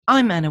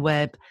I'm Anna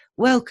Webb.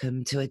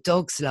 Welcome to A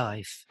Dog's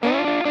Life. Hey,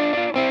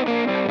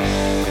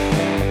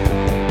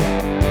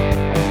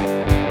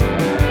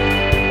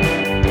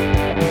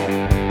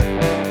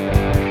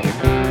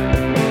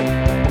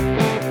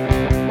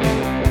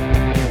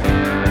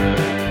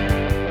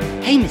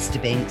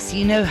 Mr. Binks,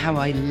 you know how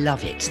I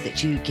love it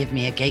that you give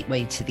me a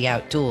gateway to the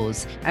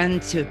outdoors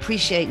and to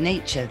appreciate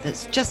nature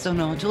that's just on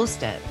our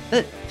doorstep.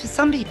 But for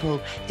some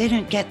people, they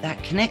don't get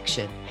that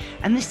connection.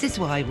 And this is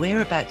why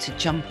we're about to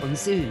jump on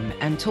Zoom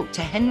and talk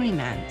to Henry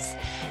Mance,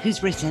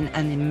 who's written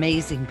an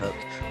amazing book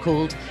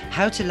called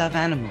How to Love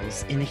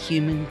Animals in a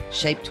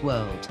Human-Shaped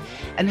World,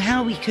 and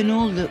how we can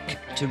all look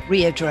to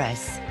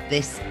readdress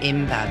this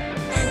imbalance.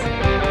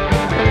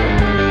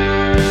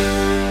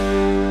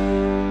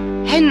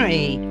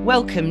 Henry,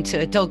 welcome to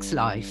A Dog's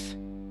Life.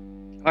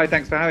 Hi,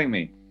 thanks for having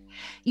me.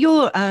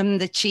 You're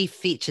the chief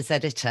features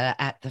editor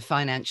at the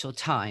Financial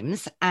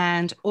Times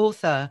and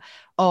author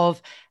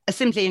of a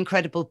simply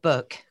incredible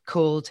book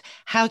called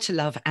How to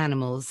Love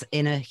Animals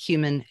in a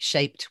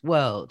Human-Shaped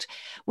World,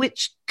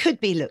 which could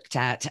be looked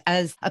at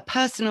as a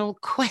personal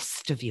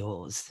quest of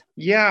yours.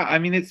 Yeah, I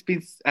mean, it's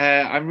been,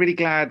 I'm really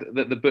glad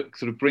that the book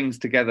sort of brings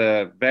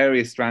together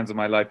various strands of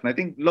my life. And I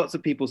think lots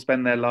of people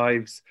spend their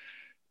lives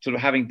sort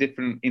of having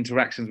different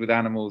interactions with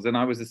animals. And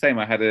I was the same.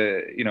 I had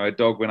a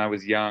dog when I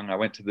was young. I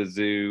went to the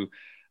zoo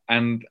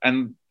and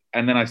then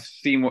I've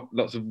seen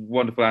lots of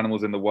wonderful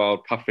animals in the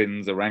wild,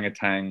 puffins,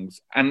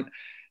 orangutans. And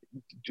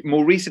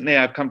more recently,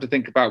 I've come to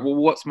think about, well,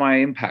 what's my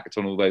impact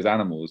on all those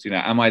animals?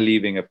 Am I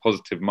leaving a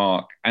positive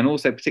mark? And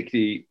also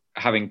particularly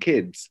having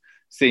kids,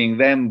 seeing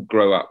them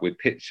grow up with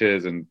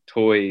pictures and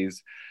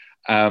toys,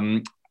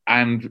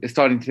 and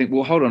starting to think,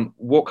 well, hold on,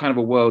 what kind of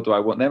a world do I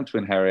want them to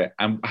inherit?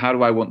 And how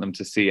do I want them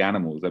to see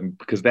animals? And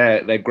because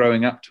they're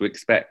growing up to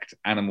expect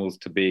animals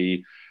to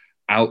be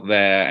out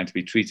there and to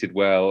be treated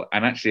well.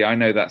 And actually, I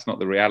know that's not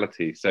the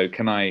reality. So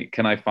can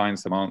I find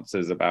some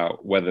answers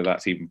about whether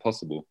that's even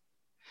possible?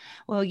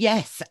 Well,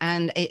 yes,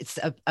 and it's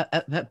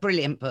a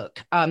brilliant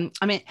book. I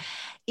mean,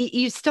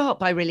 you start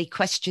by really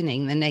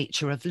questioning the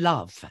nature of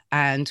love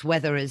and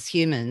whether as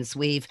humans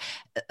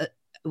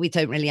we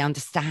don't really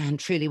understand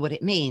truly what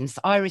it means.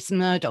 Iris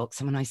Murdoch,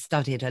 someone I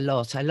studied a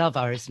lot, I love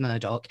Iris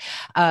Murdoch,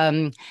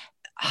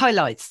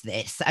 highlights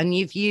this, and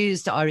you've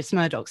used Iris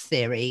Murdoch's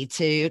theory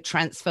to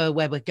transfer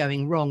where we're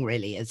going wrong,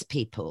 really, as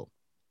people.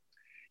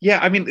 Yeah,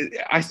 I mean,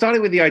 I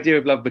started with the idea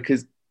of love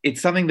because it's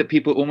something that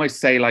people almost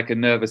say like a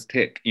nervous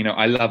tick.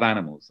 I love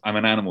animals. I'm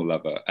an animal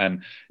lover.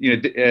 And,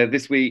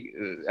 this week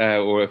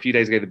or a few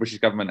days ago, the British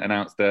government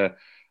announced an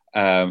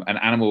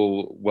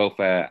animal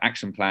welfare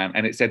action plan.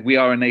 And it said, we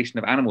are a nation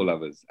of animal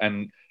lovers.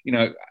 And,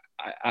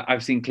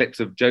 I've seen clips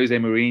of Jose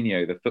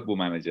Mourinho, the football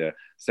manager,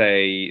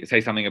 say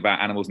something about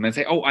animals and then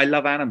say, oh, I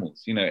love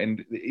animals,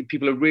 and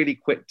people are really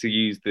quick to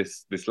use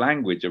this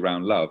language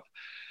around love.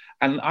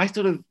 And I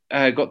sort of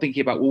got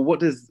thinking about, well, what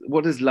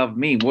does love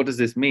mean? What does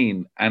this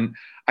mean? And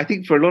I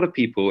think for a lot of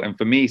people, and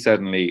for me,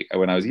 certainly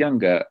when I was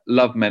younger,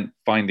 love meant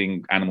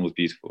finding animals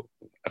beautiful,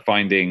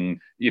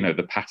 finding,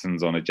 the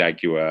patterns on a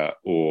jaguar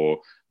or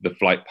the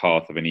flight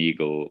path of an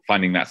eagle,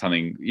 finding that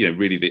something,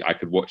 really that I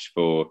could watch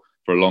for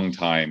a long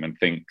time and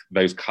think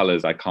those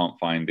colors I can't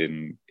find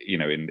in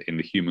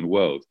the human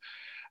world.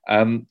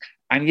 And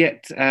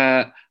yet,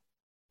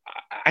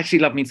 actually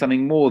love means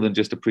something more than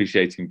just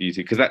appreciating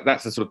beauty, because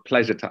that's a sort of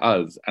pleasure to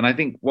us. And I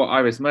think what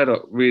Iris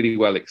Murdoch really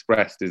well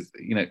expressed is,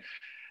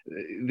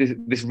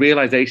 this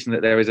realization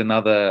that there is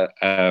another,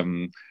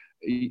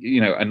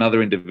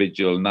 another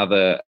individual,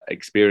 another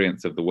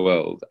experience of the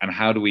world. And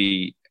how do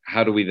we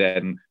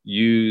then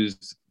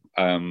use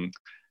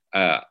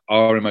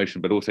our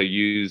emotion, but also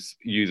use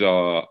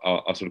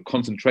our sort of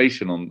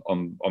concentration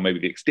on maybe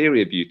the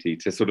exterior beauty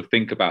to sort of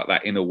think about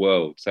that inner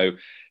world. So,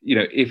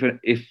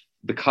 if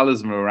the colors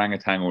of an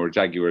orangutan or a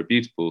jaguar are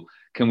beautiful,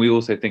 can we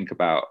also think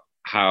about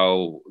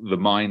how the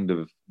mind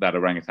of that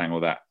orangutan or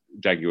that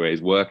jaguar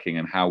is working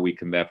and how we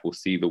can therefore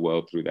see the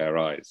world through their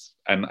eyes?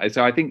 And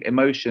so I think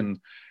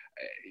emotion,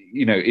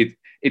 it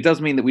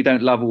does mean that we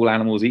don't love all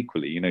animals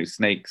equally.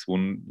 Snakes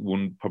will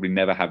probably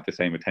never have the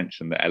same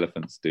attention that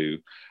elephants do.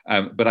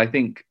 But I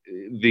think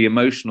the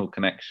emotional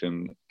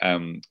connection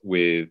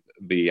with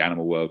the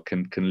animal world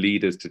can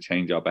lead us to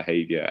change our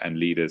behavior and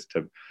lead us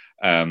to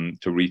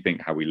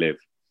rethink how we live.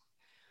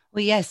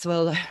 Well, yes,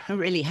 well, I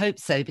really hope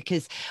so,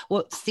 because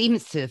what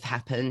seems to have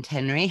happened,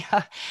 Henry,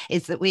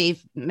 is that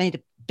we've made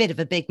a bit of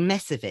a big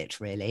mess of it,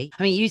 really.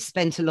 I mean, you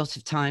spent a lot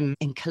of time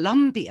in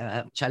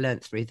Colombia, which I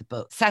learned through the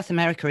book. South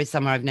America is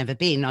somewhere I've never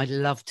been. I'd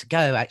love to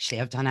go, actually.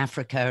 I've done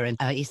Africa and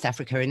East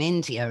Africa and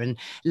India and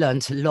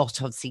learned a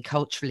lot, obviously,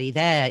 culturally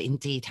there,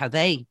 indeed, how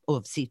they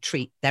obviously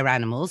treat their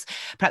animals.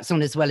 Perhaps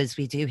not as well as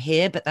we do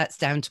here, but that's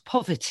down to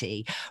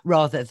poverty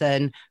rather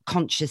than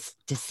conscious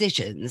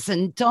decisions.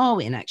 And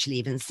Darwin actually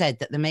even said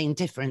that the main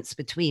difference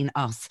between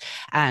us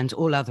and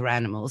all other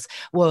animals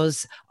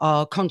was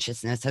our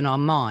consciousness and our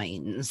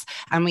minds.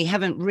 And we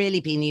haven't really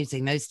been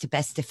using those to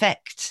best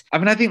effect. I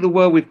mean, I think the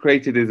world we've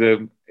created is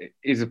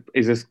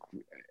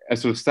a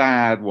sort of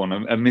sad one,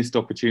 a missed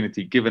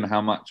opportunity, given how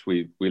much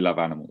we love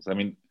animals. I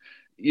mean,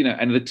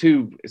 and the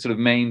two sort of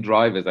main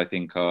drivers, I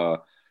think,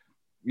 are,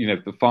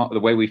 the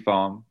way we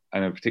farm,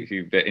 and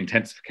particularly the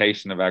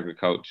intensification of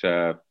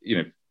agriculture,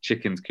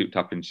 chickens cooped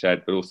up in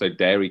shed, but also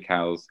dairy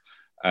cows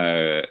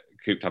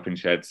cooped up in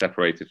sheds,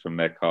 separated from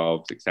their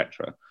calves,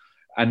 etc.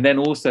 And then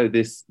also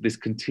this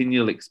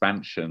continual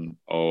expansion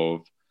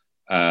of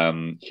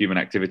human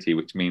activity,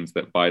 which means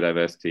that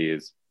biodiversity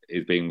is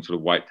being sort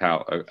of wiped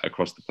out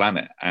across the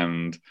planet.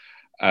 And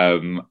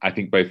I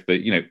think both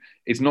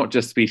it's not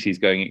just species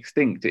going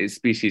extinct, it's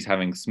species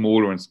having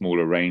smaller and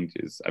smaller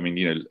ranges. I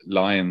mean,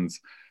 lions,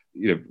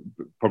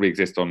 probably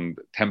exist on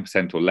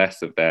 10% or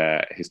less of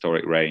their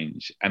historic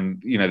range.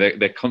 And,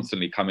 they're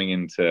constantly coming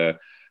into,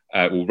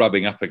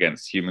 rubbing up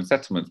against human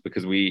settlements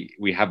because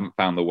we haven't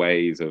found the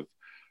ways of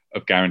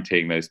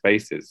guaranteeing those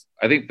spaces.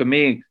 I think for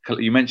me,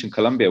 you mentioned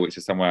Colombia, which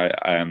is somewhere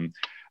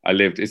I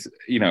lived. It's,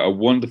 a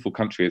wonderful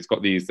country. It's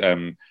got these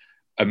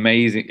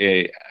amazing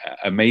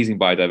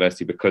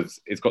biodiversity because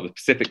it's got the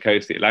Pacific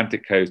coast, the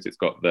Atlantic coast, it's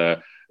got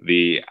the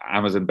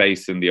Amazon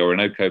basin, the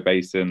Orinoco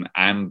basin,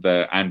 and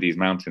the Andes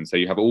mountains. So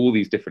you have all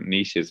these different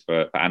niches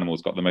for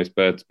animals. Got the most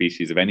bird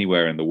species of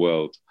anywhere in the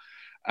world.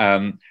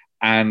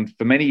 And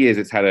for many years,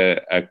 it's had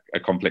a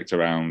conflict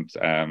around,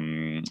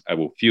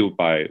 fueled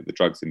by the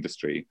drugs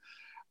industry.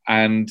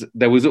 And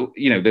there was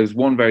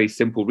one very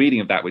simple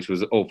reading of that, which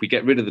was, if we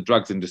get rid of the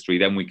drugs industry,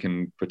 then we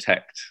can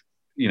protect,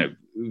 the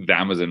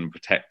Amazon,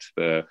 protect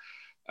the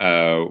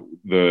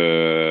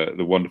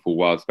wonderful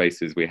wild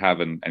spaces we have,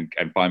 and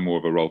find more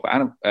of a role for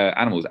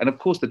animals. And of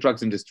course, the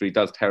drugs industry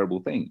does terrible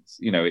things.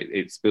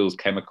 It spills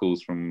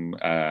chemicals from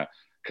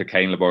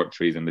cocaine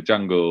laboratories in the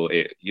jungle.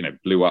 It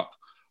blew up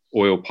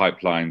oil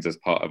pipelines as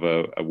part of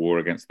a war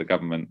against the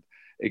government,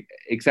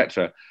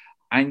 etc.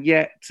 And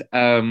yet,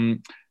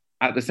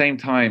 at the same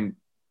time,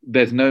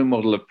 there's no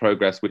model of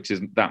progress which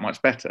is that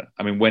much better.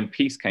 I mean, when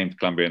peace came to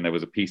Colombia and there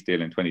was a peace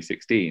deal in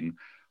 2016,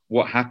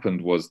 what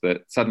happened was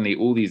that suddenly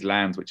all these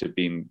lands which had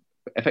been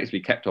effectively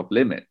kept off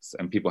limits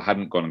and people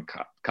hadn't gone and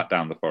cut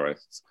down the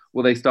forests,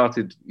 well, they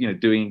started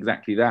doing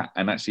exactly that,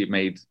 and actually it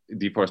made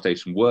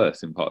deforestation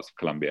worse in parts of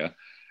Colombia.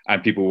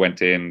 And people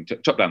went in,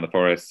 chopped down the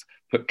forests,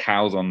 put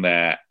cows on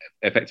there,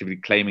 effectively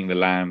claiming the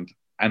land.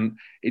 And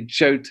it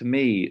showed to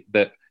me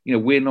that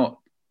we're not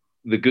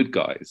the good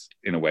guys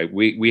in a way.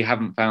 We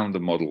haven't found a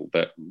model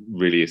that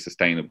really is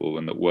sustainable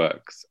and that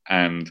works.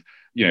 And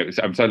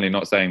I'm certainly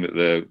not saying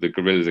that the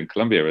guerrillas in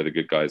Colombia are the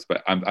good guys,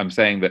 but I'm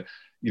saying that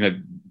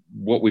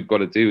what we've got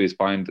to do is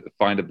find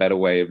a better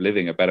way of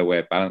living, a better way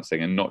of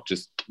balancing, and not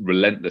just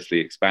relentlessly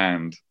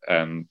expand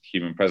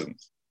human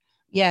presence.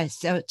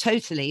 Yes,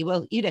 totally.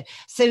 Well,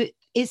 so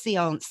is the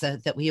answer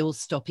that we all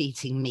stop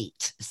eating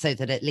meat so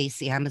that at least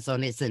the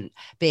Amazon isn't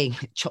being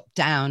chopped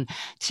down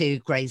to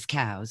graze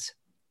cows?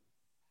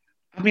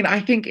 I mean, I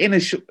think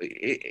it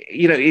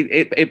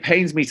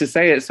pains me to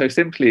say it so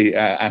simply,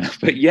 Anna,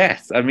 but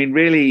yes, I mean,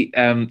 really,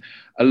 a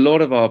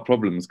lot of our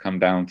problems come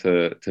down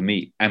to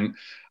meat. And,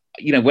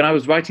 when I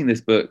was writing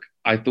this book,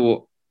 I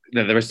thought,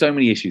 there are so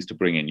many issues to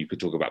bring in. You could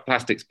talk about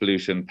plastics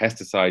pollution,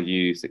 pesticide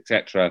use,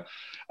 etc.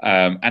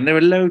 And there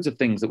are loads of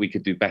things that we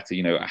could do better,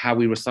 how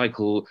we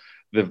recycle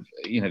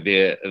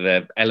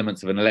the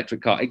elements of an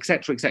electric car,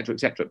 etc., etc.,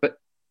 etc. But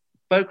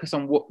focus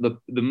on what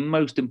the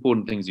most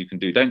important things you can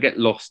do. Don't get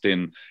lost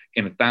in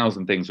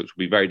 1,000 things, which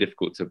will be very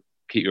difficult to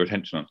keep your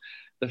attention on.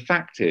 The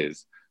fact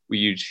is, we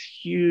use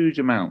huge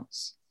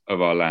amounts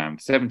of our land,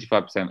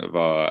 75% of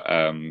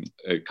our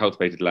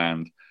cultivated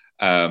land,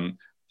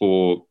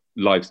 for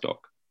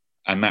livestock.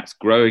 And that's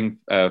growing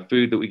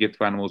food that we give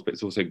to animals, but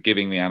it's also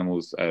giving the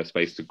animals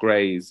space to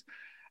graze.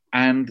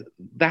 And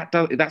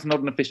that's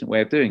not an efficient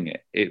way of doing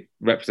it. It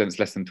represents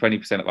less than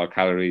 20% of our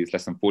calories,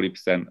 less than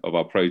 40% of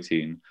our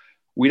protein.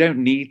 We don't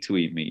need to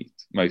eat meat,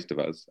 most of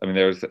us. I mean,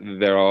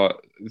 there are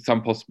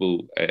some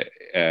possible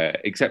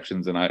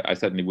exceptions, and I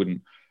certainly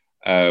wouldn't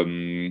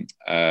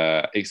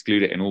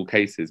exclude it in all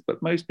cases.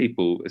 But most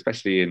people,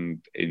 especially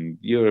in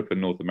Europe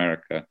and North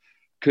America,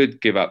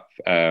 could give up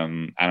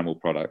animal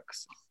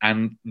products,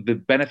 and the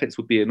benefits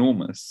would be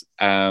enormous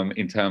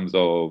in terms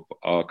of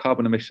our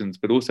carbon emissions,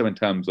 but also in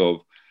terms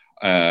of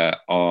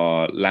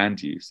our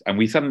land use. And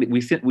we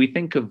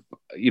think of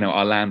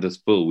our land as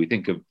full. We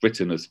think of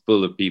Britain as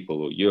full of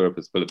people, or Europe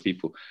as full of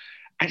people.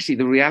 Actually,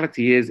 the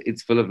reality is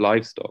it's full of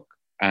livestock,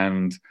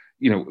 and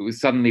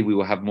suddenly we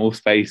will have more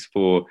space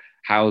for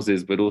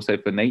houses, but also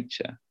for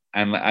nature.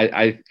 And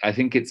I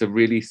think it's a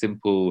really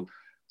simple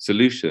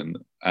solution,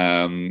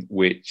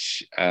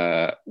 which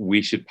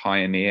we should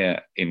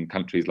pioneer in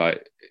countries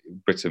like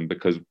Britain,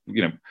 because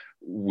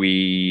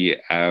we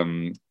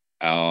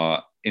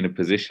are in a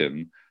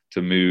position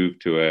to move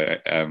to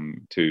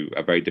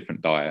a very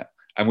different diet,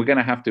 and we're going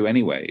to have to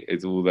anyway.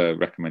 It's all the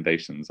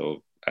recommendations of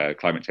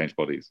climate change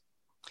bodies.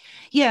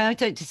 Yeah, I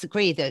don't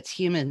disagree that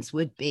humans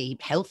would be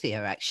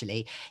healthier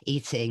actually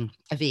eating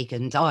a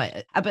vegan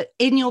diet. But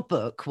in your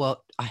book,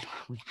 what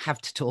we have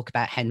to talk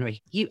about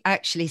Henry. You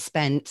actually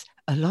spent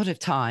a lot of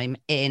time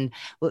in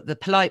what the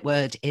polite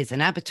word is an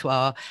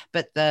abattoir,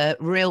 but the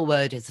real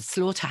word is a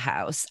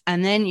slaughterhouse.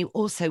 And then you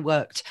also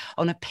worked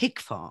on a pig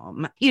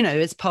farm,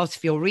 as part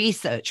of your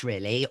research,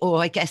 really, or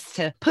I guess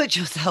to put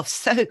yourself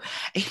so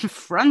in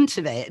front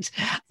of it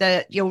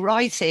that your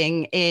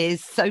writing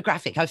is so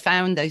graphic. I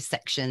found those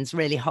sections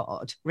really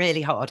hard,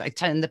 really hard. I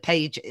turned the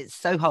page, it's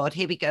so hard.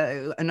 Here we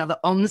go. Another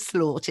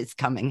onslaught is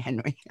coming,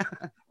 Henry.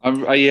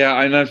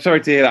 Yeah, and I'm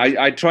sorry to hear that.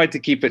 I tried to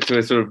keep it to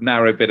a sort of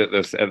narrow bit at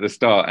the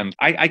start, and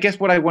I guess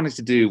what I wanted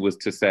to do was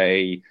to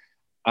say,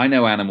 I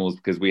know animals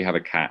because we have a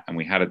cat and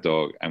we had a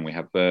dog and we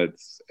have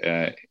birds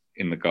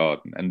in the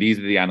garden, and these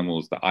are the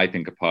animals that I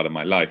think are part of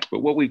my life. But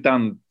what we've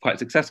done quite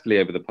successfully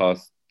over the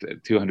past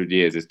 200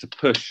 years is to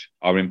push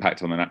our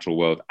impact on the natural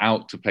world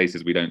out to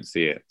places we don't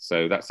see it.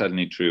 So that's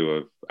certainly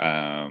true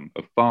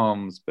of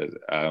farms, but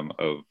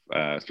of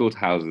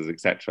slaughterhouses,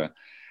 etc.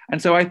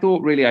 And so I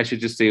thought really I should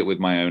just see it with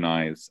my own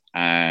eyes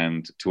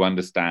and to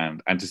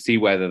understand and to see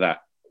where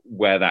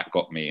that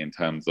got me in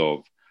terms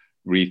of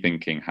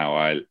rethinking how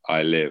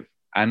I live.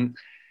 And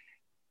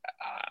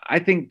I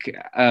think,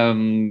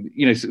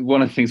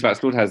 one of the things about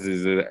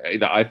slaughterhouses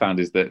that I found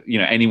is that,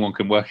 anyone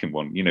can work in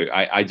one.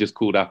 I just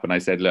called up and I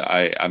said, look,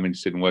 I'm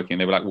interested in working.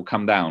 And they were like, well,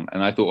 come down.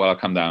 And I thought, well, I'll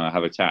come down and I'll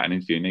have a chat and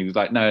interview. And he was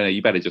like, no,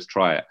 you better just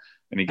try it.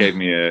 And he gave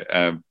me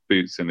a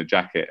boots and a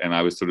jacket, and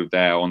I was sort of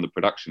there on the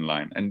production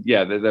line. And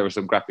yeah, there were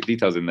some graphic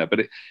details in there,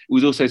 but it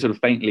was also sort of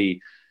faintly,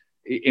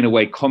 in a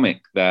way,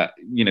 comic that,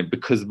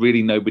 because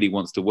really nobody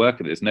wants to work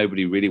at this,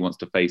 nobody really wants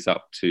to face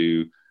up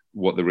to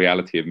what the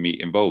reality of meat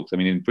involves. I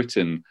mean, in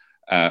Britain,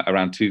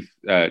 around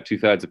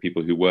two-thirds of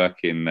people who work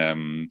in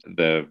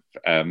the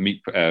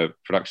meat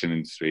production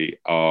industry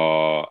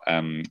are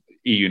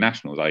EU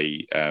nationals,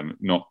 i.e.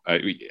 Not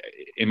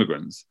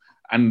immigrants.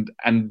 And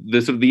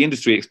the sort of the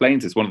industry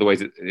explains this. One of the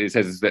ways it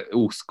says is that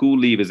school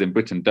leavers in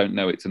Britain don't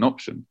know it's an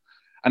option.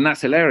 And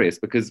that's hilarious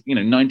because,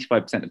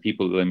 95% of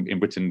people in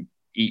Britain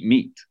eat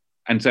meat.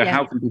 And so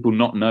how can people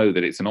not know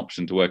that it's an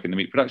option to work in the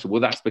meat production?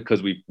 Well, that's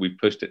because we've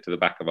pushed it to the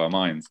back of our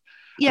minds.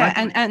 Yeah,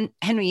 and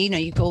Henry,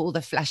 you've got all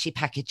the flashy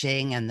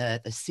packaging and the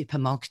super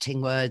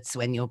marketing words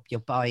when you're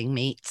buying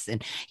meats,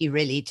 and you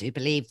really do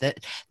believe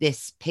that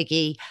this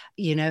piggy,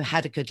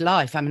 had a good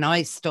life. I mean,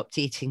 I stopped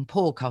eating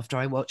pork after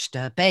I watched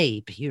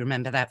Babe. You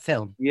remember that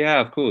film? Yeah,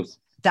 of course.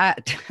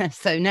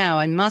 So now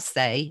I must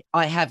say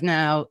I have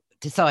now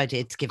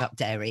decided to give up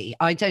dairy.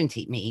 I don't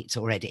eat meat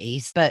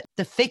already, but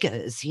the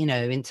figures,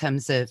 in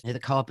terms of the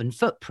carbon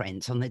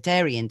footprint on the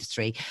dairy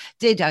industry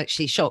did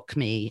actually shock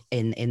me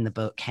in the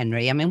book,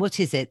 Henry. I mean, what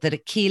is it that a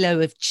kilo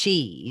of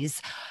cheese,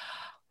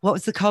 what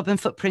was the carbon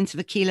footprint of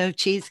a kilo of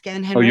cheese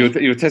again, Henry? Oh,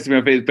 you're testing me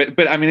a bit,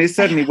 but I mean, it's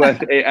certainly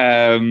worth it.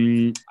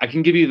 I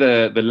can give you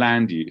the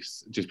land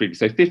use just briefly.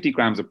 So 50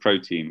 grams of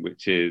protein,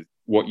 which is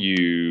what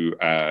the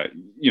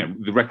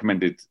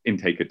recommended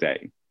intake a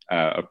day.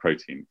 Of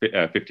protein,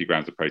 50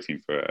 grams of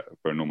protein for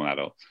a normal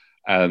adult.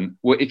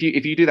 Well, if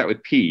you do that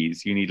with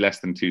peas, you need less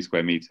than 2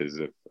 square meters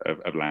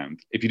of land.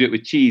 If you do it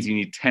with cheese, you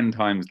need 10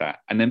 times that.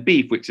 And then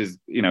beef, which is,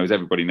 as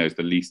everybody knows,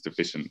 the least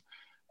efficient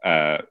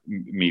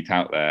meat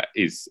out there,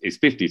 is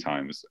 50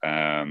 times.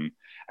 And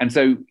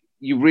so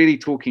you're really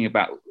talking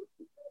about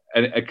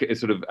a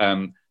sort of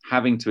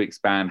having to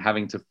expand,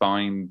 having to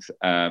find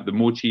the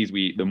more cheese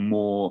we eat, the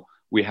more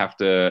we have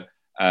to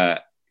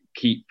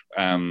keep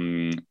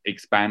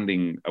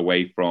expanding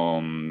away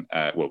from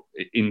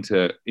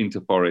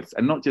into forests,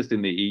 and not just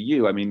in the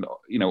EU. I mean,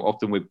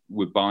 often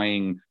we're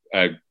buying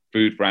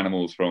food for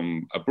animals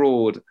from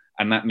abroad,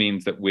 and that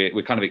means that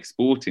we're kind of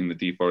exporting the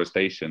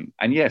deforestation.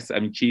 And yes, I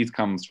mean, cheese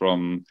comes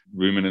from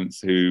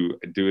ruminants who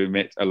do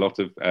emit a lot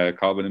of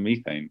carbon and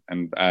methane,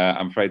 and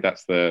I'm afraid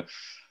that's the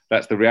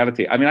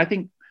reality. I mean, I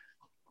think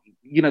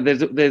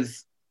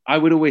there's I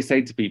would always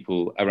say to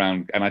people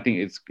around, and I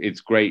think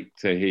it's great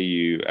to hear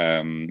you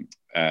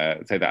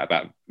say that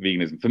about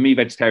veganism. For me,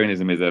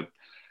 vegetarianism is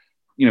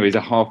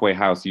a halfway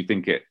house. You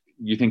think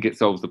it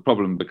solves the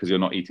problem because you're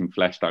not eating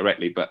flesh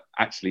directly, but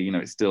actually,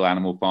 it's still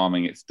animal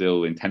farming. It's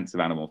still intensive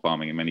animal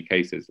farming in many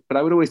cases. But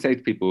I would always say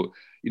to people,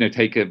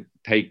 take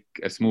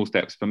a small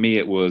steps. For me,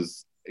 it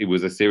was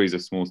a series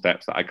of small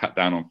steps that I cut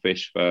down on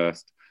fish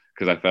first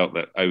because I felt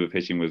that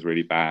overfishing was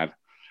really bad.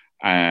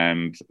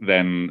 And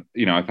then,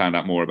 I found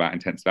out more about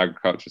intensive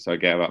agriculture, so I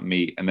gave up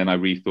meat. And then I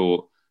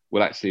rethought,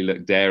 well, actually,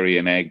 look, dairy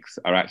and eggs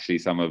are actually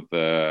some of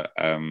the,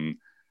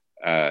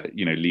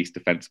 least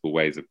defensible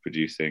ways of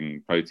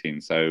producing protein.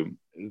 So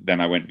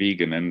then I went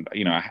vegan, and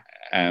I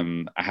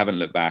haven't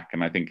looked back.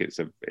 And I think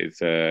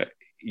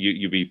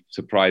you'd be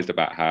surprised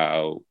about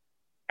how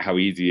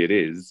easy it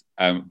is.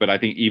 But I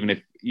think even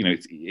if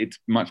it's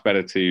much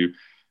better to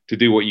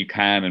do what you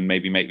can and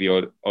maybe make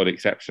the odd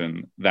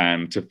exception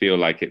than to feel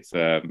like it's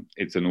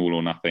an all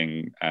or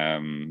nothing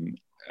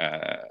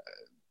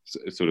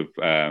sort of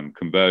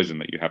conversion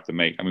that you have to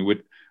make. I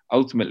mean,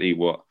 ultimately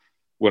what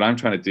I'm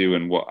trying to do,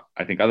 and what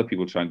I think other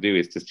people try and do,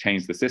 is to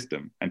change the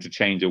system and to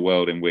change a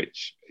world in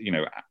which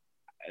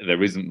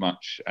there isn't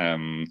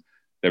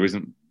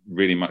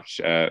really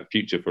much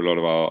future for a lot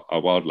of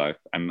our wildlife.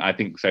 And I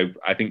think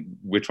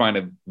we're trying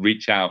to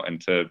reach out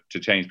and to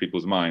change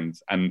people's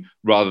minds, and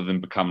rather than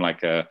become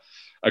like a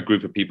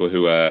group of people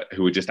who are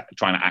just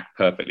trying to act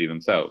perfectly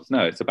themselves.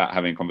 No, it's about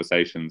having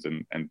conversations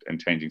and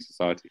changing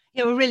society.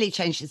 It will really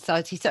change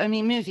society. So, I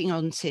mean, moving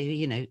on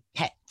to,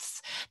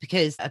 pets,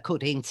 because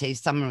according to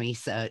some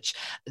research,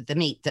 the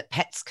meat that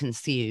pets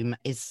consume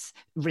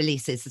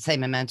releases the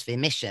same amount of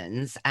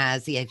emissions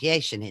as the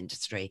aviation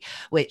industry,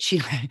 which,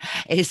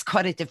 is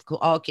quite a difficult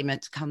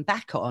argument to come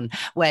back on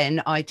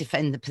when I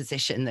defend the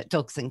position that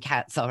dogs and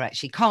cats are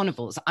actually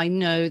carnivores. I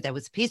know there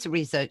was a piece of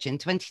research in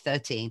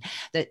 2013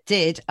 that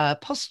did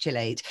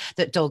postulate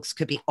that dogs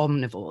could be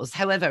omnivores.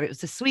 However, it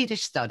was a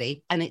Swedish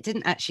study, and it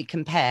didn't actually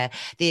compare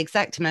the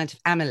exact amount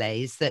of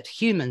amylase that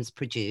humans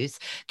produce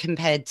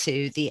compared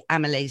to the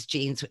amylase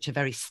genes, which are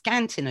very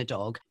scant in a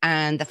dog,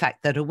 and the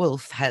fact that a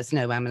wolf has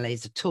no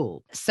amylase at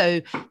all. So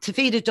to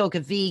feed a dog a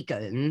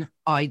vegan,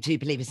 I do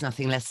believe is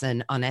nothing less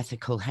than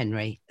unethical,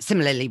 Henry.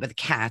 Similarly with a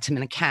cat, I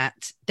mean, a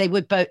cat, they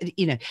would both,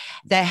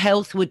 their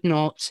health would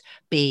not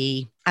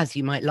be as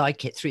you might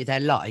like it through their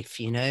life.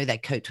 Their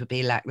coat would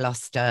be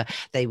lackluster.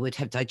 They would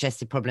have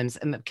digestive problems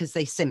because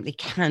they simply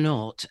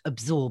cannot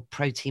absorb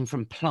protein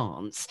from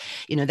plants.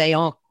 They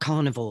are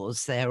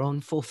carnivores. They're on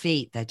 4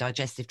 feet. Their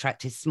digestive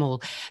tract is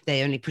small.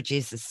 They only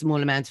produce a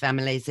small amount of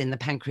amylase in the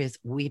pancreas.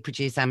 We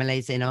produce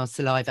amylase in our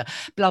saliva,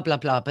 blah, blah,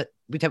 blah. But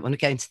we don't want to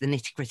go into the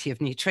nitty-gritty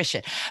of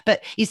nutrition.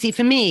 But you see,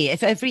 for me,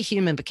 if every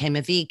human became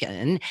a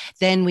vegan,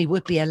 then we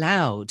would be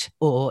allowed,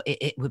 or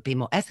it would be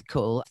more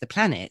ethical for the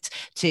planet,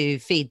 to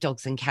feed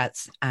dogs and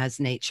cats as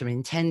nature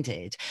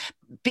intended,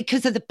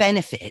 because of the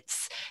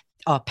benefits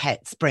our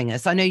pets bring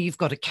us. I know you've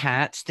got a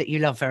cat that you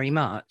love very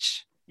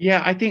much.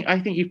 Yeah, I think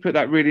you've put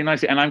that really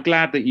nicely, and I'm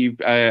glad that you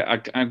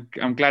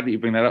I'm glad that you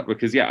bring that up,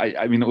 because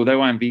I mean,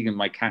 although I'm vegan,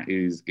 my cat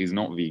is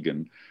not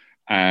vegan,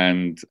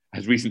 and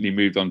has recently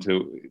moved on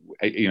to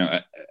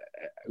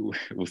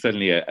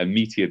certainly a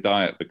meatier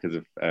diet because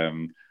of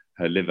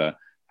her liver.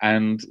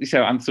 And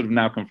so I'm sort of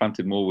now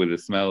confronted more with the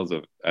smells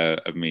of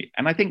meat.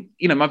 And I think,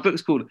 my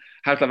book's called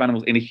How to Love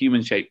Animals in a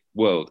Human-Shaped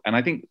World. And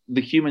I think the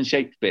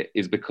human-shaped bit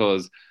is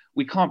because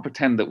we can't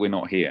pretend that we're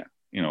not here,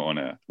 on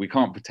Earth. We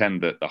can't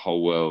pretend that the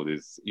whole world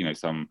is,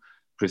 some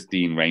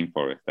pristine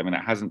rainforest. I mean,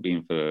 it hasn't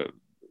been for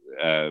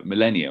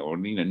millennia, or,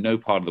 no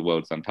part of the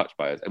world is untouched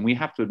by us. And we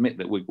have to admit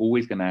that we're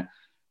always going to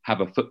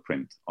have a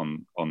footprint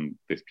on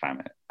this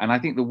planet. And I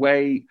think the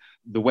way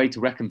to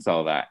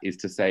reconcile that is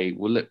to say,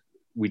 well, look,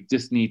 we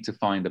just need to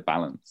find a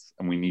balance,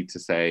 and we need to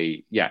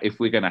say, yeah, if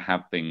we're going to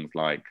have things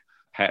like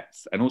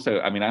pets, and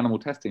also, I mean, animal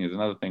testing is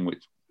another thing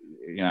which,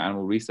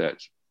 animal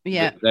research,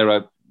 there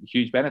are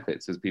huge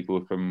benefits, as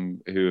people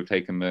who have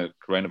taken the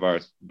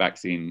coronavirus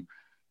vaccine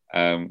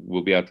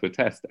will be able to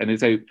attest. And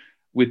so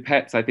with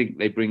pets, I think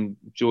they bring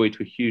joy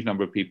to a huge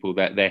number of people,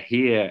 that they're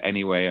here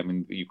anyway. I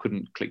mean, you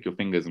couldn't click your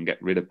fingers and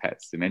get rid of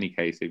pets in any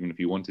case, even if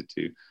you wanted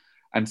to.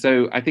 And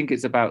so I think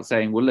it's about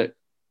saying, well, look,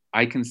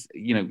 I can,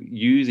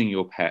 using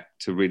your pet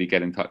to really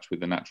get in touch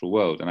with the natural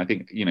world. And I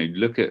think,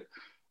 look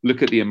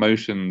at the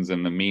emotions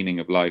and the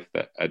meaning of life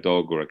that a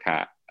dog or a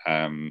cat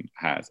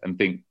has, and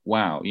think,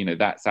 wow,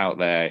 that's out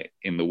there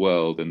in the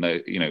world, and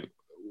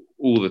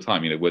all the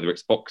time, whether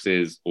it's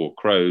foxes or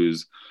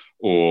crows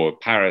or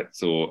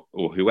parrots or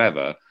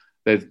whoever,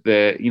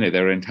 there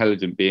are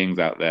intelligent beings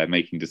out there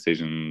making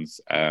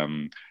decisions,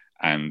 and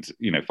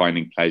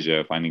finding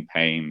pleasure, finding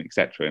pain,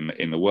 etc.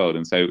 in the world.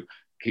 And so,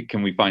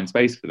 can we find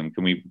space for them?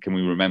 Can we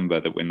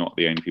remember that we're not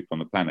the only people on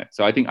the planet?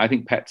 So I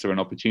think pets are an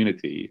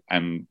opportunity,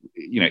 and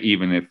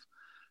even if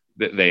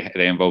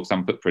they involve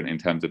some footprint in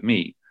terms of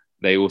meat,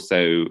 they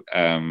also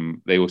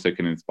can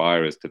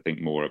inspire us to think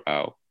more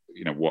about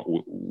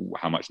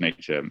how much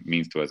nature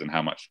means to us and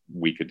how much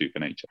we could do for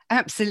nature.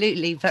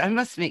 Absolutely. But I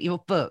must admit, your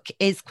book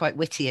is quite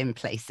witty in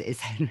places,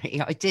 Henry.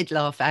 I did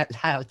laugh out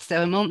loud.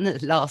 So I'm on the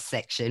last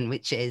section,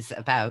 which is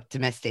about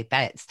domestic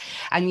pets.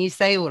 And you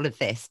say all of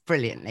this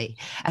brilliantly.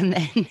 And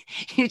then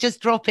you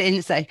just drop in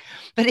and say,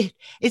 but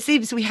it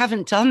seems we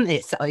haven't done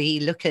this, i.e.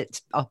 look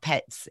at our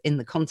pets in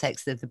the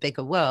context of the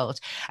bigger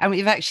world. And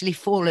we've actually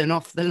fallen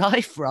off the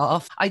life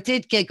raft. I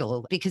did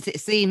giggle, because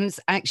it seems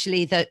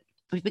actually that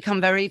we've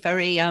become very,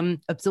 very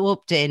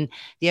absorbed in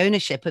the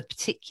ownership of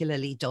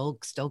particularly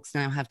dogs. Dogs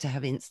now have to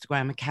have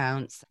Instagram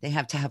accounts, they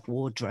have to have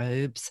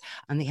wardrobes,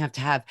 and they have to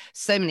have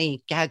so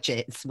many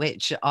gadgets,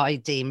 which I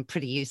deem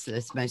pretty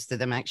useless, most of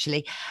them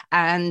actually.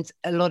 And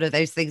a lot of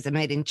those things are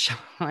made in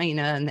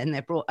China, and then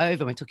they're brought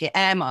over. We're talking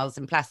air miles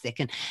and plastic.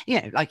 And,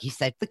 like you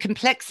said, the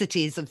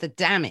complexities of the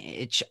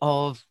damage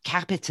of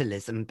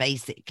capitalism,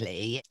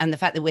 basically, and the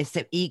fact that we're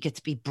so eager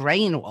to be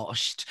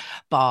brainwashed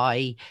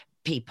by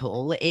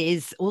people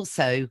is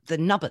also the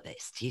nub of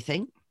this, do you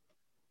think?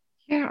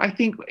 Yeah, I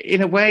think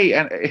in a way,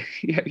 and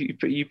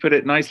you put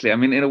it nicely. I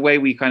mean, in a way,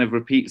 we kind of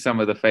repeat some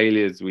of the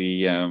failures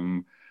we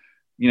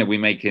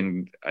make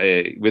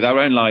with our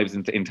own lives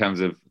in terms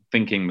of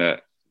thinking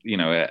that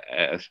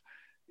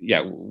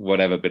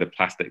whatever bit of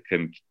plastic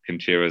can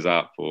cheer us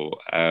up, or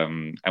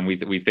and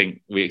we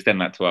think we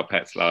extend that to our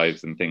pets'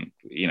 lives and think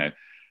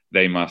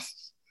they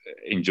must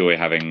enjoy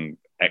having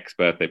X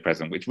birthday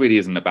present, which really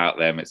isn't about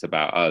them, it's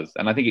about us.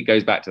 And I think it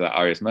goes back to that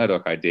Iris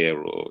Murdoch idea,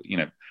 or, you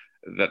know,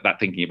 that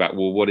thinking about,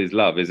 well, what is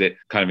love? Is it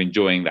kind of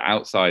enjoying the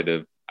outside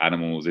of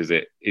animals? Is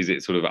it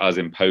sort of us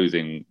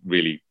imposing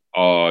really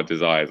our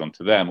desires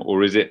onto them?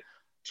 Or is it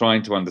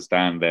trying to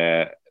understand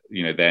their,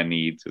 you know, their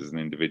needs as an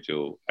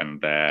individual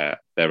and their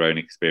own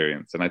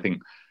experience? And I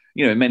think,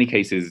 you know, in many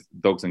cases,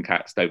 dogs and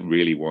cats don't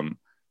really want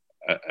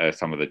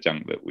some of the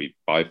junk that we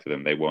buy for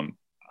them. They want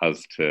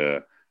us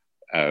to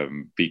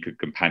be good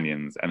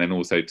companions, and then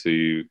also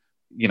to,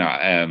 you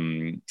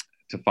know,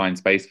 to find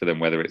space for them,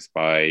 whether it's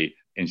by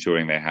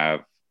ensuring they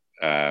have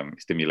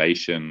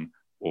stimulation,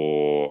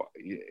 or,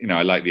 you know,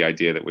 I like the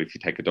idea that if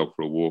you take a dog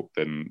for a walk,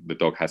 then the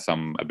dog has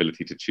some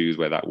ability to choose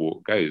where that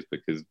walk goes,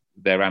 because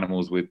they're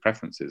animals with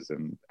preferences.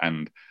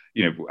 And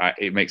you know,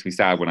 it makes me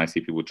sad when I see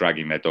people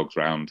dragging their dogs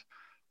around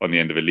on the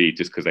end of a lead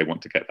just because they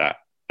want to get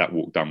that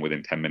walk done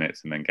within 10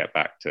 minutes and then get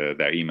back to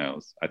their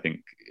emails. I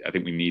think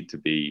we need to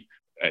be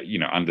you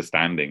know,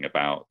 understanding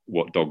about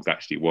what dogs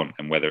actually want,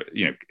 and whether,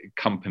 you know,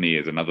 company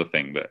is another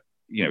thing that,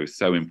 you know, is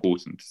so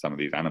important to some of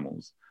these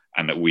animals,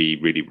 and that we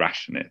really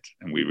ration it,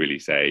 and we really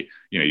say,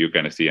 you know, you're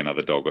going to see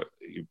another dog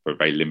for a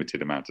very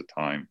limited amount of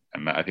time.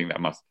 And I think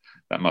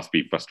that must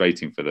be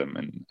frustrating for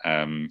them.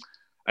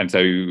 And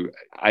so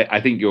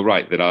I think you're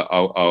right that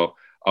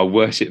our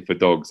worship for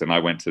dogs, and I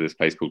went to this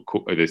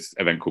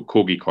event called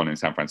CorgiCon in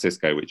San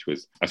Francisco, which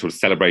was a sort of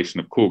celebration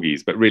of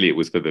corgis, but really it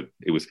was for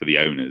the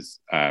owners.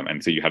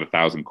 And so you had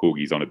 1,000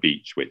 corgis on a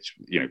beach, which,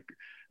 you know,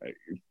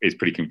 is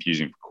pretty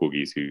confusing for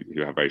corgis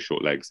who have very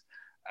short legs.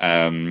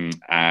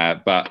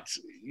 But,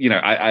 you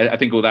know, I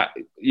think all that,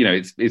 you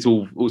know, it's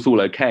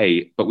all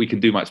okay, but we can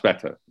do much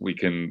better. We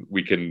can,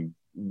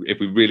 if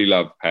we really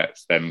love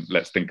pets, then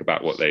let's think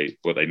about what they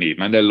need.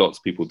 And I know lots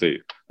of people do,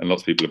 and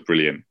lots of people are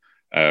brilliant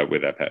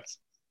with their pets.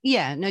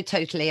 Yeah, no,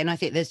 totally. And I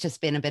think there's just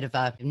been a bit of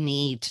a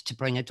need to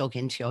bring a dog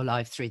into your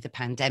life through the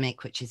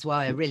pandemic, which is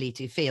why I really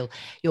do feel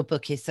your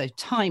book is so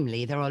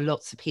timely. There are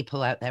lots of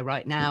people out there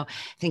right now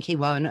thinking,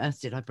 why on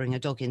earth did I bring a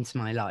dog into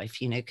my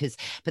life? You know,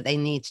 but they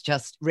need to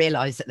just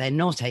realize that they're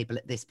not able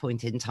at this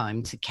point in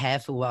time to care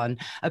for one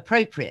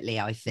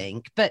appropriately, I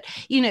think. But,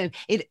 you know,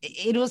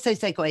 it also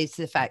segues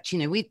to the fact, you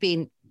know, we've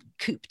been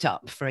cooped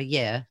up for a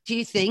year. Do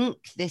you think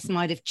this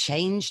might have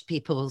changed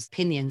people's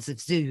opinions of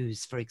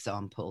zoos, for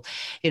example?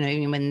 You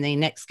know, when they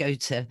next go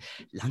to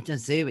London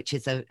Zoo, which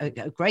is a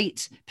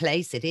great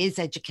place, it is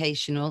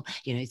educational,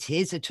 you know, it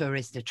is a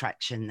tourist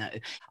attraction, though.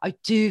 I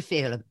do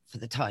feel for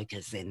the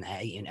tigers in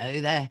there, you know,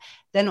 they're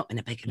not in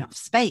a big enough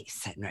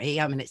space,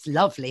 Henry. I mean, it's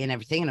lovely and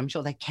everything, and I'm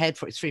sure they're cared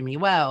for extremely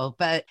well,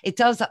 but it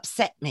does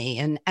upset me.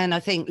 And I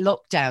think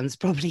lockdown's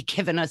probably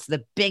given us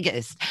the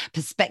biggest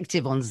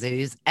perspective on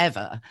zoos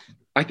ever.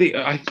 I think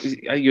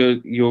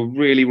you're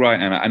really right,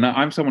 Anna. And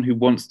I'm someone who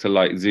wants to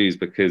like zoos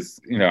because,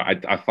 you know,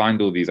 I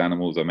find all these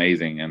animals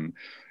amazing, and,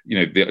 you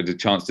know, the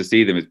chance to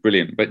see them is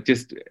brilliant. But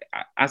just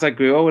as I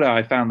grew older,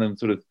 I found them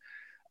sort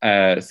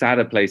of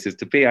sadder places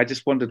to be. I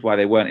just wondered why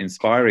they weren't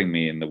inspiring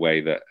me in the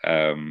way that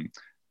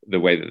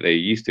they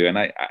used to.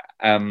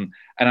 And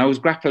I was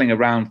grappling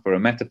around for a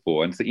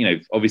metaphor. And so, you know,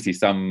 obviously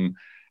some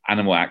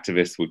animal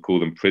activists would call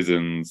them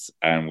prisons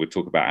and would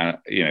talk about,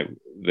 you know,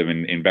 them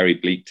in very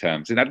bleak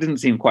terms. And that didn't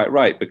seem quite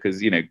right,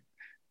 because, you know,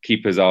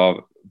 keepers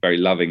are very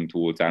loving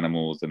towards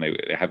animals, and they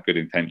have good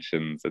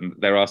intentions, and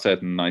there are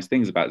certain nice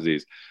things about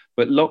zoos.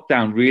 But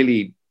lockdown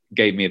really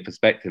gave me a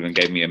perspective and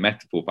gave me a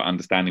metaphor for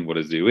understanding what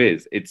a zoo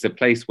is. It's a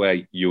place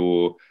where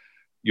your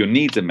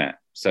needs are met.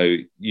 So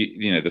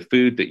you know, the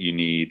food that you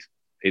need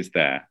is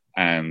there,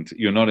 and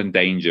you're not in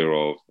danger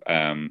of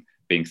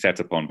being set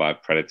upon by a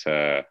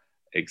predator,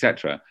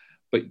 etc.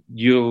 But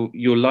your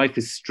life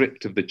is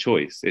stripped of the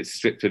choice. It's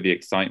stripped of the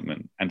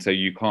excitement, and so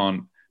you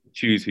can't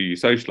choose who you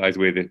socialize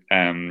with,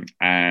 and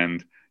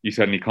you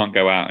certainly can't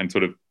go out and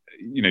sort of,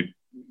 you know,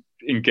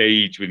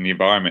 engage with the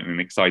environment in an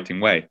exciting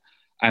way.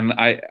 And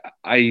I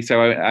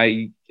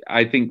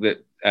think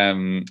that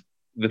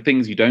the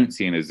things you don't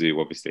see in a zoo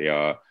obviously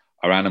are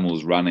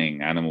animals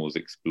running, animals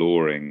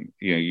exploring.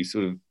 You know, you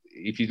sort of,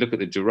 if you look at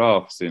the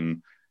giraffes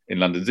in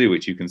London Zoo,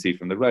 which you can see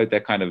from the road, they're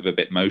kind of a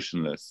bit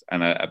motionless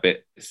and a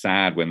bit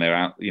sad when they're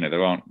out. You know,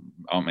 there aren't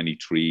many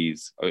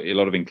trees. A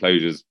lot of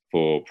enclosures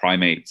for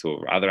primates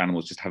or other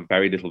animals just have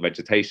very little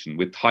vegetation.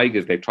 With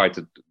tigers,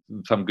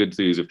 some good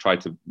zoos have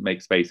tried to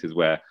make spaces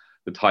where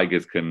the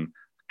tigers can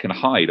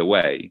hide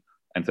away,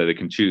 and so they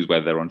can choose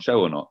whether they're on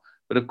show or not.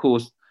 But of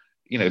course,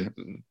 you know,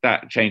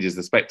 that changes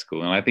the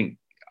spectacle. And I think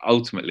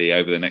ultimately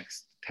over the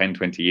next 10,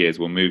 20 years,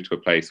 we'll move to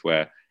a place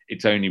where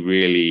it's only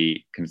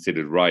really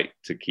considered right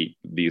to keep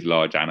these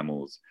large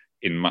animals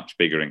in much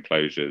bigger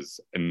enclosures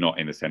and not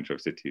in the centre of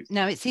cities.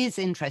 Now, it is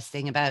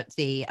interesting about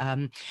the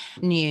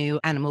new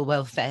animal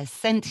welfare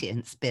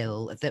sentience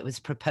bill that was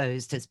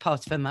proposed as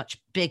part of a much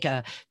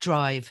bigger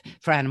drive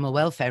for animal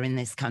welfare in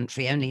this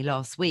country only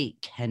last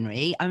week,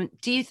 Henry.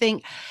 Do you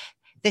think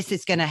this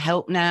is going to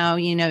help now,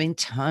 in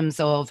terms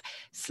of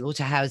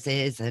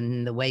slaughterhouses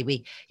and the way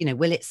we,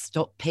 will it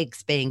stop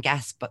pigs being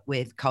gassed but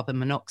with carbon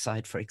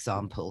monoxide, for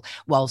example,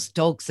 whilst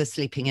dogs are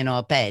sleeping in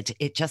our bed?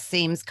 It just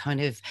seems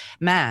kind of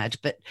mad,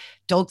 but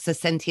dogs are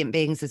sentient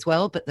beings as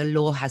well, but the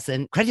law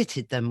hasn't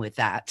credited them with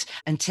that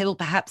until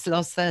perhaps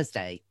last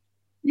Thursday.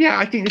 Yeah,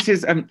 I think this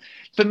is,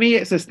 for me,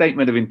 it's a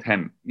statement of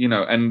intent,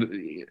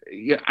 and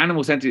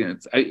animal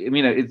sentience.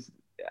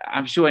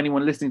 I'm sure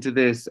anyone listening to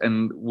this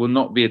and will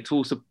not be at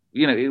all,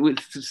 it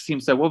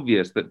seems so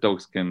obvious that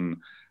dogs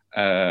can,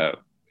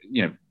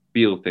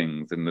 feel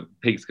things, and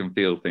that pigs can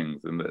feel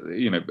things, and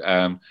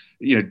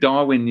that,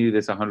 Darwin knew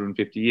this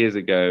 150 years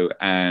ago,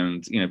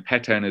 and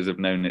pet owners have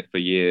known it for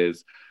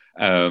years,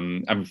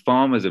 and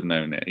farmers have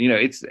known it.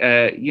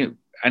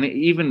 And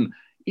even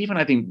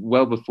I think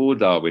well before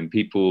Darwin,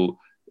 people,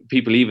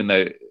 even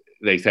though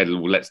they said,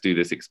 well, let's do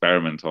this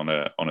experiment on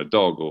a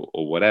dog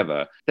or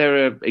whatever,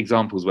 there are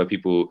examples where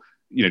people,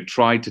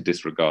 tried to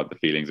disregard the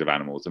feelings of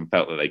animals and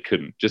felt that they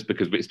couldn't, just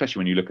because,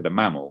 especially when you look at a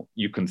mammal,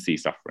 you can see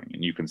suffering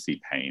and you can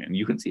see pain and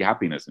you can see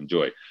happiness and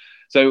joy.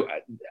 So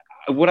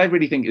what I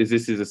really think is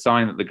this is a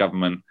sign that the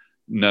government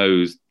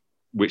knows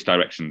which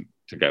direction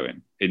to go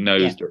in. It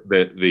knows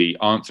that the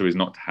answer is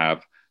not to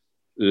have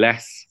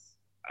less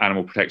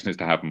animal protection, is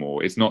to have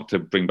more. It's not to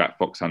bring back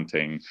fox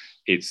hunting.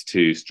 It's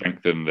to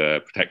strengthen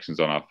the protections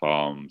on our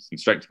farms and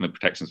strengthen the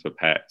protections for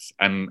pets,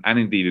 and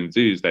indeed in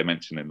zoos they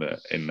mention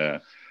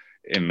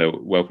in the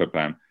welfare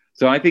plan.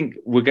 So I think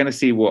we're going to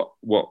see what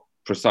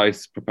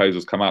precise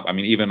proposals come up. I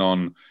mean, even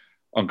on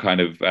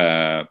kind of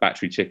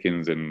battery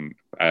chickens and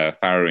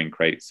farrowing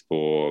crates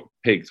for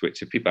pigs,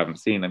 which if people haven't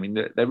seen, I mean,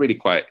 they're really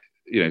quite,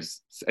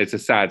 it's a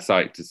sad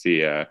sight to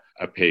see a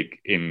pig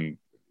in,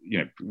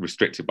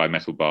 restricted by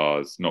metal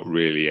bars, not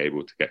really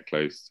able to get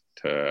close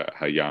to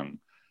her young.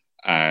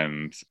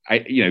 And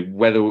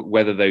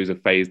whether those are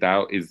phased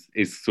out is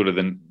sort of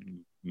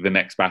the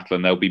next battle,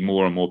 and there'll be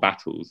more and more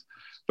battles.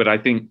 But I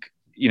think,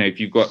 if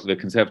you've got the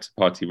Conservative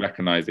Party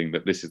recognizing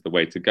that this is the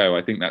way to go,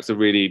 I think it's a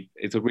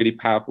really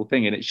powerful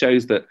thing. And it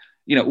shows that,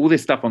 all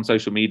this stuff on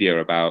social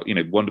media about,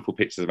 wonderful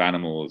pictures of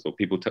animals or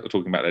people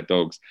talking about their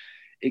dogs,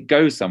 it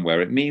goes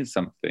somewhere. It means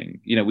something.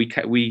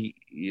 We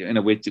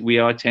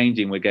are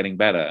changing. We're getting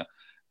better.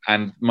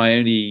 And my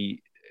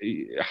only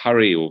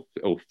hurry or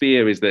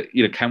fear is that,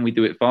 can we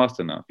do it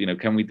fast enough?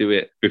 Can we do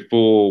it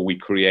before we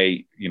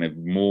create,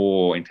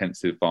 more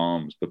intensive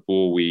farms,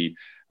 before we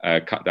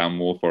cut down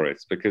more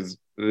forests? Because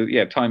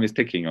time is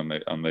ticking on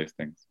those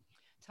things.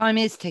 Time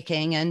is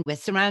ticking, and we're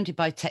surrounded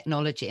by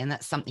technology, and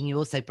that's something you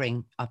also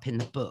bring up in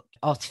the book.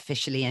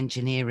 Artificially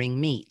engineering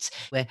meat.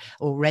 We're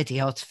already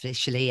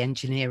artificially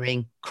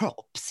engineering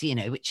crops,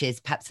 which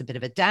is perhaps a bit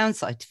of a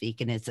downside to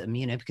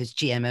veganism, because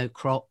GMO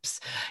crops,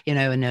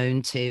 are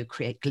known to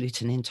create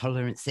gluten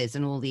intolerances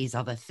and all these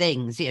other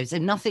things, so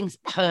nothing's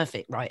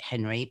perfect, right,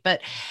 Henry?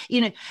 But,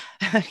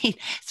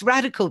 it's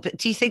radical, but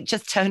do you think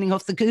just turning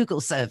off the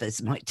Google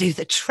servers might do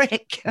the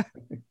trick?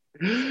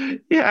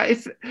 Yeah,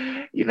 it's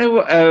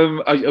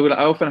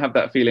I often have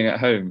that feeling at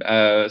home.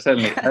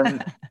 Certainly,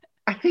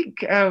 I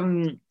think.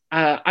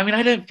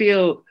 I don't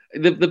feel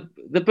the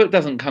book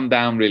doesn't come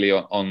down really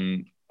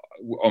on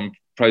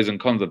pros and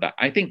cons of that.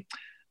 I think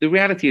the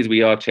reality is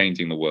we are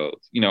changing the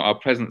world. Our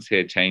presence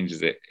here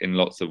changes it in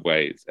lots of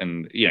ways.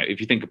 And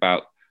if you think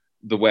about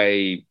the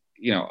way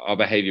our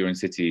behaviour in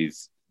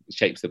cities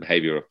shapes the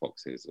behaviour of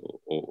foxes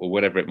or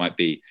whatever it might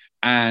be,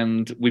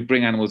 and we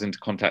bring animals into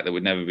contact that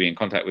would never be in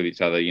contact with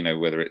each other,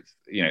 whether it's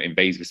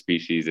invasive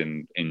species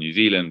in New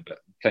Zealand, but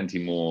plenty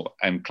more,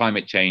 and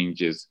climate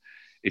change is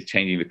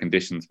changing the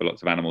conditions for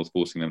lots of animals,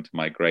 forcing them to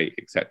migrate,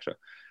 etc.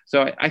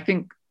 So I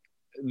think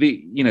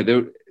the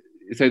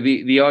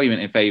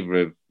argument in favour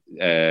of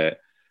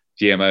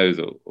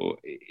GMOs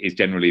is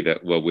generally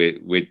that, well,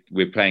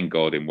 we're playing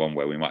God in one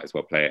way, we might as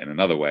well play it in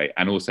another way,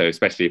 and also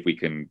especially if we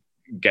can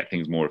get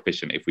things more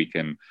efficient, if we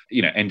can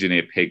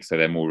engineer pigs so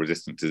they're more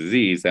resistant to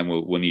disease, then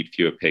we'll need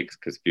fewer pigs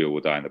because fewer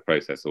will die in the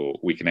process. Or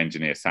we can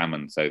engineer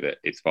salmon so that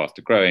it's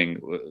faster growing,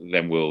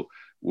 then we'll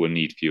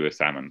need fewer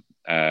salmon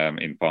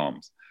in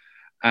farms.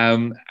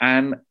 And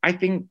I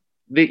think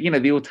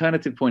the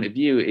alternative point of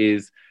view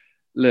is,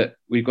 look,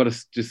 we've got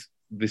just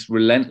this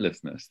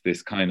relentlessness,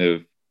 this kind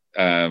of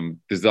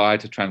desire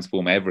to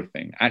transform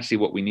everything. Actually,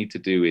 what we need to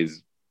do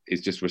is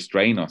just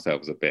restrain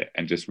ourselves a bit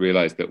and just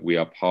realize that we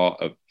are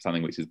part of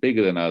something which is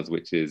bigger than us,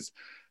 which is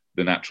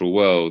the natural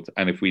world.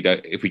 And if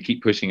we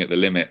keep pushing at the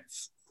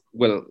limits,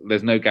 well,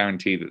 there's no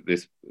guarantee that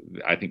this,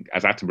 I think,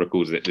 as Attenborough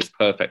calls it, this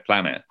perfect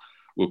planet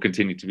will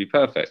continue to be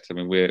perfect. I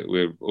mean,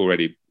 we're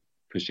already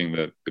pushing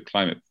the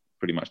climate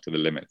pretty much to the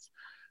limits.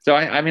 So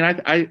I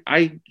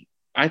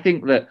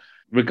think that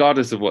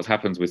regardless of what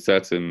happens with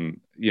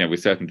certain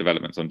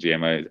developments on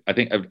GMOs, I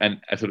think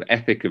a sort of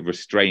ethic of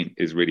restraint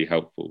is really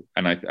helpful.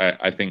 And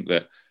I think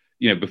that,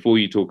 before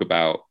you talk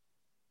about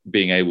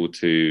being able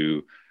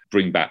to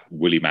bring back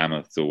woolly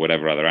mammoths or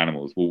whatever other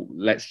animals, well,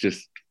 let's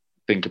just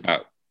think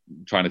about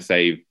trying to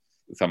save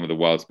some of the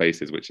wild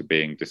spaces which are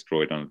being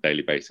destroyed on a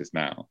daily basis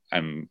now.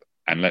 And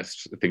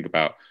let's think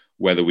about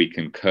whether we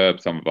can curb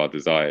some of our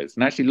desires.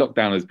 And actually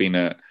lockdown has been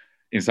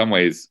in some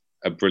ways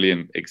a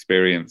brilliant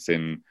experience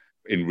in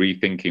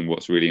rethinking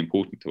what's really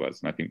important to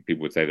us. And I think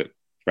people would say that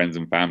friends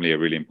and family are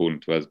really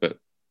important to us, but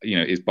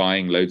is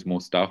buying loads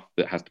more stuff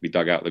that has to be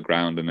dug out of the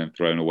ground and then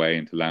thrown away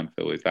into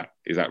landfill, is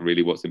that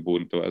really what's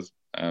important to us?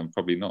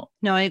 Probably not.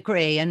 No, I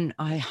agree. And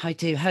I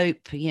do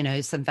hope,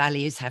 some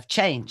values have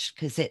changed,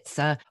 because it's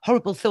a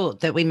horrible thought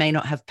that we may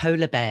not have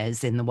polar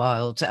bears in the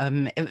wild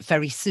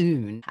very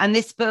soon. And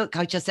this book,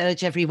 I just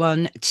urge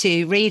everyone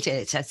to read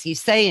it. As you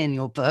say in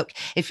your book,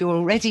 if you're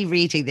already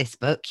reading this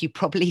book, you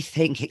probably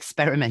think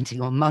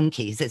experimenting on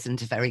monkeys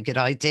isn't a very good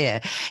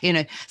idea.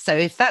 So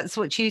if that's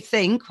what you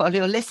think while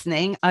you're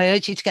listening, I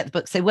urge you to get the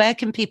book. So where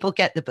can people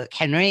get the book,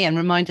 Henry, and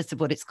remind us of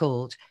what it's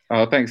called?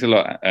 Oh, thanks a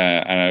lot.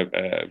 And I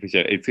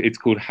appreciate it. It's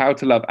called How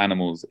to Love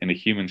Animals in a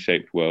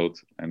Human-Shaped World.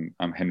 And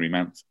I'm Henry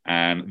Mance.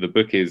 And the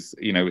book is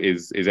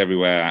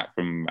everywhere,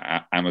 from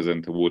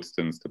Amazon to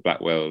Waterstones to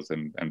Blackwell's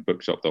and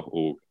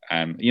bookshop.org.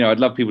 And, I'd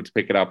love people to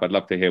pick it up. I'd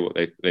love to hear what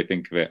they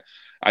think of it.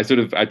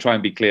 I try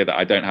and be clear that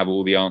I don't have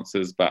all the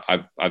answers, but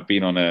I've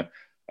been on a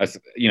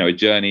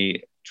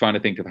journey trying to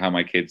think of how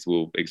my kids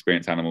will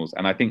experience animals.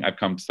 And I think I've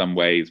come to some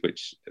ways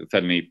which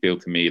suddenly feel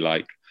to me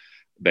like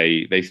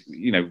they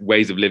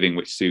ways of living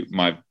which suit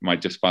my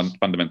just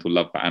fundamental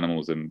love for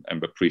animals and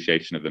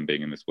appreciation of them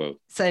being in this world.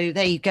 So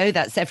there you go.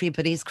 That's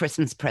everybody's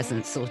Christmas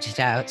present sorted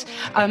out.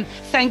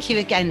 Thank you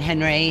again,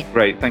 Henry.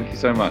 Great. Thank you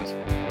so much.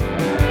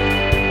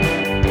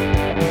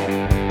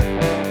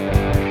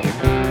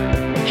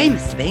 Hey,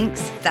 Mr.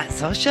 Binks,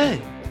 that's our show.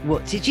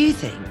 What did you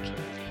think?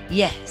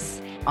 Yes,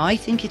 I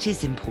think it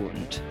is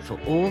important for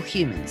all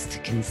humans to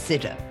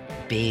consider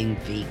being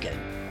vegan.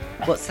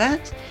 What's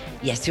that?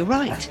 Yes, you're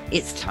right.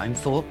 It's time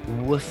for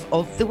Woof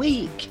of the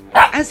Week.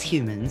 As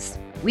humans,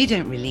 we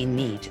don't really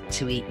need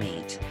to eat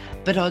meat,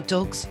 but our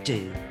dogs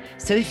do.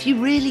 So if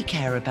you really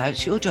care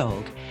about your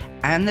dog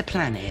and the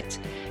planet,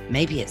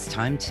 maybe it's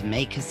time to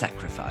make a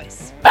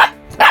sacrifice.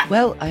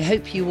 Well, I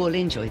hope you all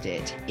enjoyed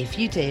it. If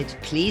you did,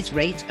 please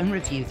rate and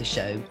review the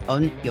show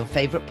on your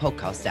favourite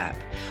podcast app.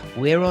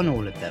 We're on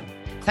all of them.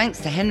 Thanks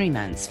to Henry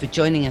Mance for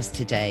joining us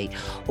today.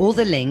 All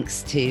the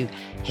links to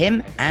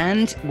him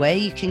and where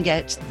you can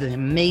get the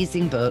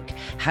amazing book,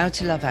 How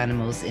to Love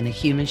Animals in a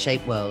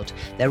Human-Shaped World,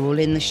 they're all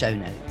in the show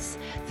notes.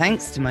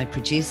 Thanks to my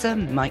producer,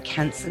 Mike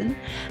Hansen,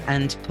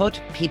 and Pod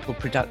People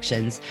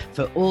Productions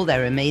for all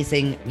their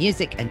amazing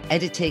music and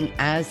editing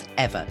as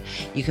ever.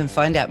 You can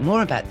find out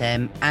more about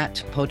them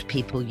at Pod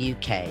People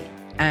UK.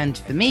 And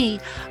for me,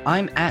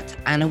 I'm at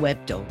Anna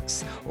Webb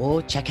Dogs,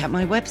 or check out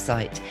my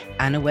website,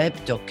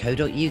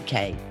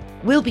 annawebb.co.uk.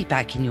 We'll be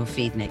back in your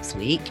feed next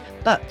week,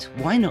 but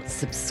why not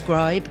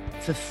subscribe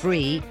for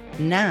free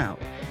now?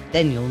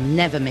 Then you'll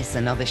never miss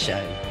another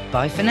show.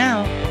 Bye for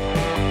now.